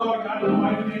Lord God, in the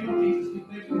mighty name of Jesus, we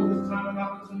thank you for this time and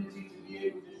opportunity to be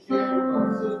able to share with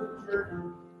our sister church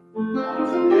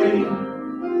on today,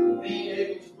 being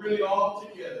able to bring it all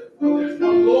together. For there's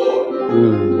one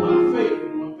Lord, one faith,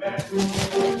 one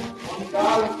baptism, one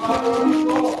God and Father of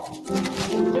all.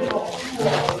 So,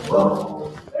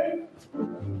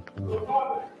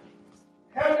 Father,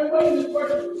 have your way in this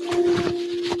worship.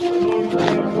 Anoint the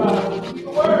name of God. Speak a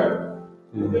word.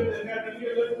 Them that have to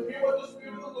hear, let them hear what the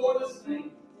Spirit of the Lord is saying.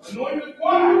 Anoint the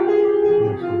choir.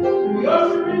 We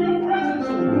usher in your presence.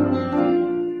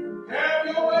 Have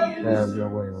your way in this. Have your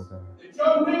way, O God. Let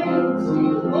your name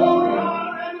receive the glory,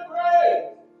 honor, and the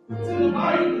praise. In the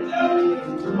mighty,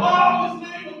 majestic, marvelous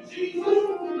name of Jesus,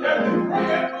 that we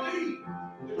pray and believe.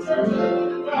 The church of the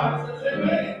living God says,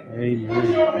 amen. Amen. Put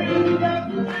your hands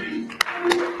together, please.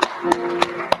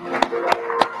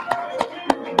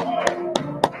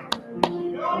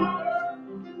 The honor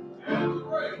and the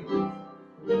praise.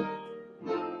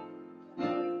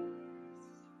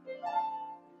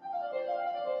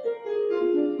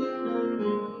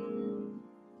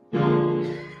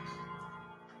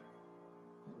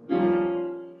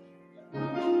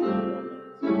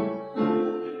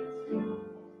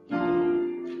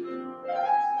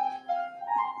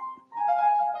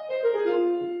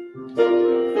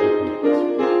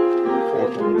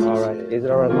 All right. Is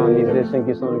it all right, Mom? Need to sing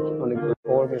this on the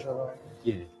board? Is that all right?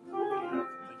 Yeah.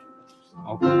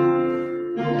 Okay.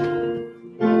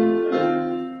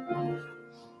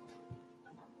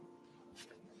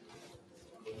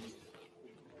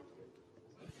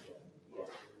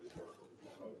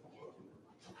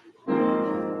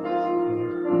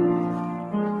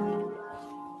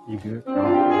 You good?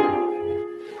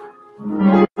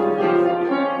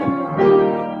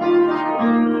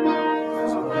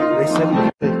 They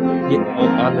said yeah,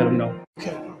 I'll let them know.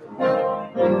 Okay.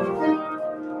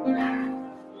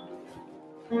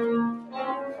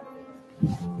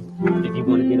 If you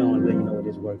want to get on, let me know when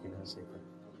it's working. I'll say that.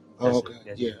 Oh, okay.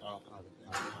 Yeah.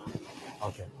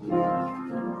 Okay.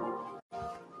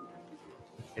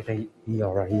 If he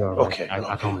all right, he all right. Okay. I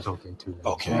told him it's okay too.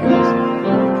 Okay.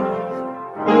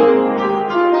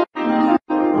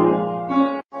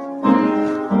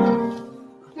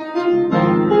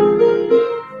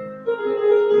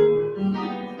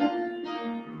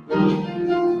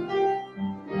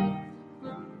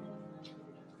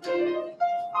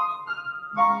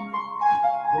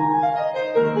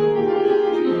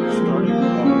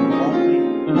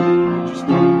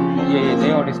 Yeah,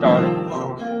 they already started.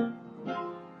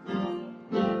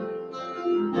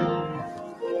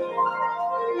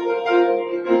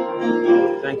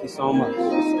 Thank you so much.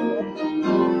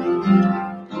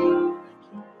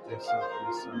 Yes, sir.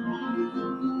 Yes, sir.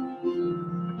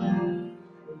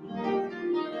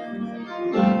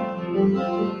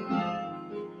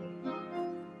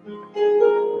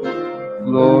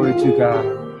 Glory to God.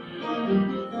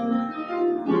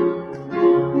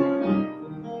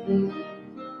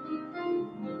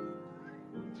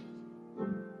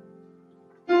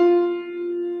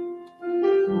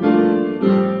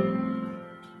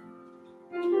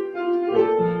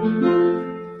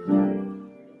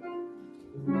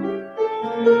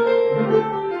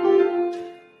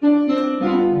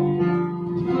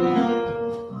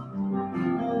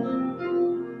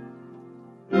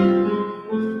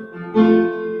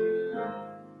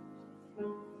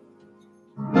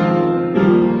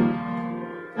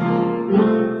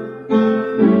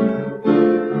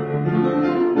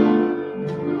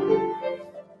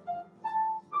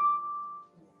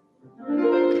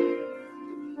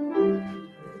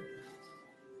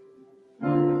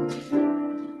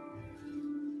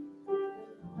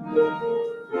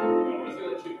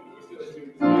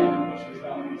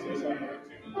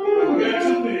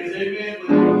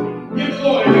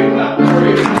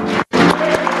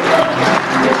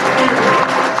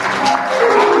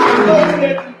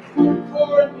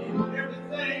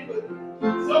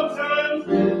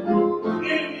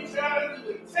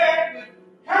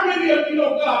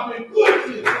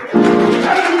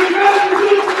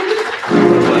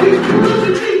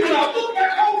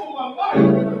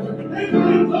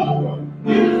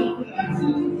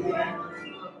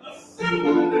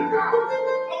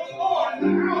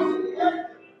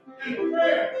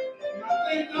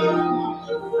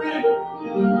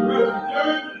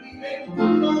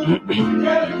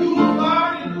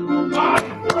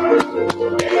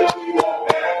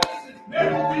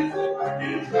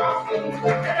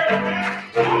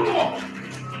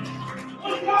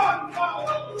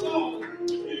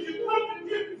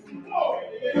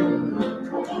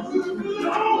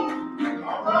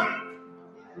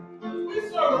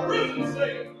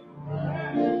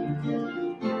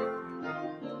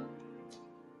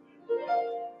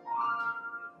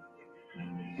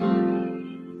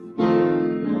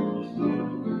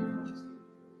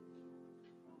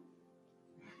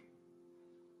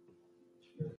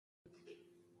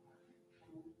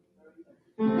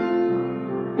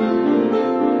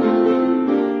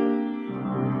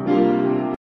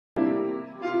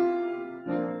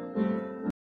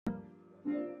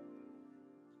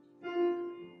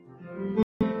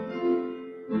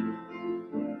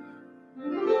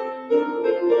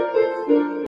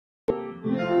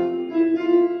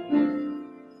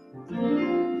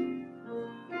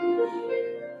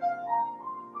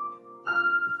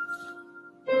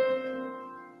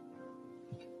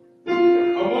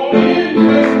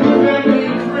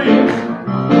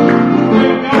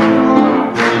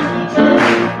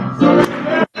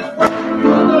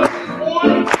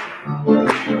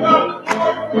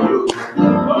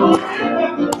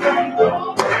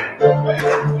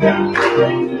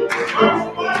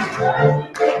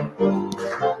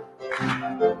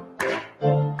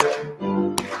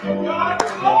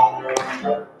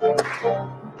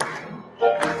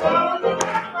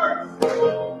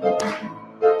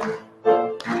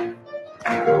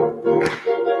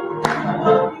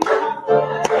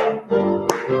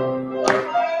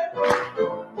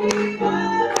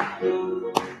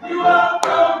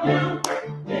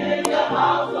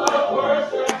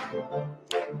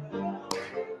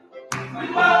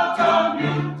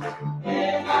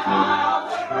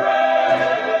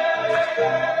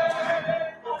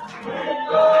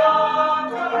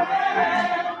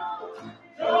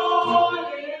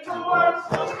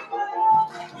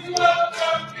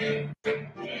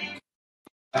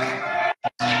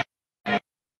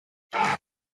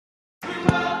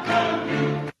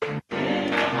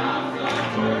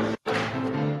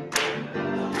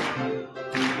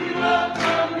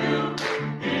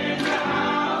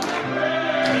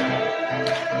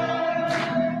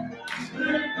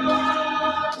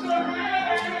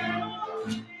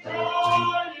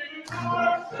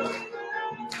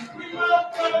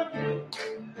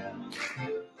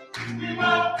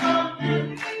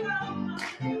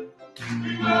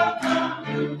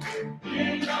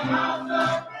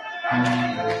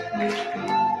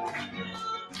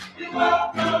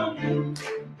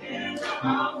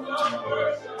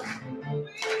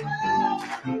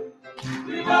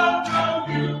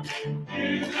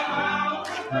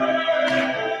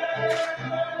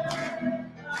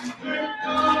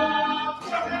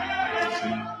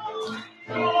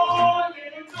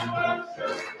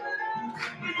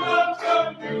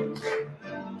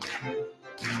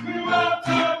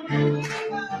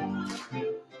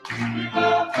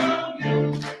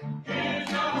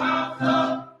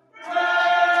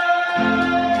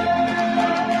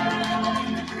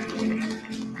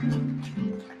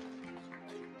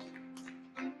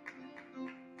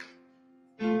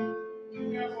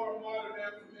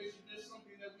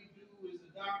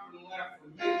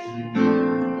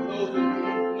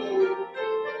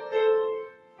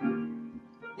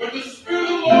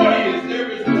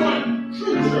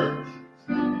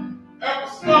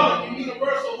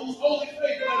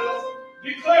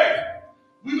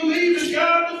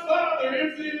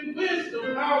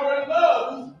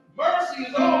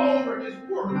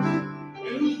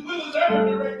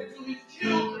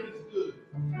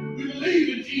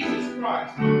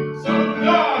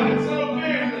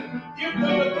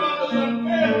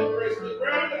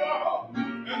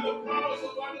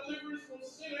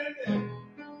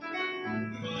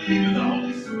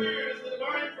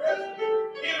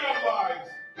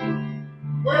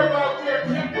 Whereby we are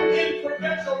kept in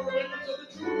perpetual remembrance of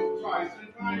the truth of Christ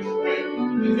and find strength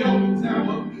and help in time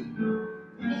of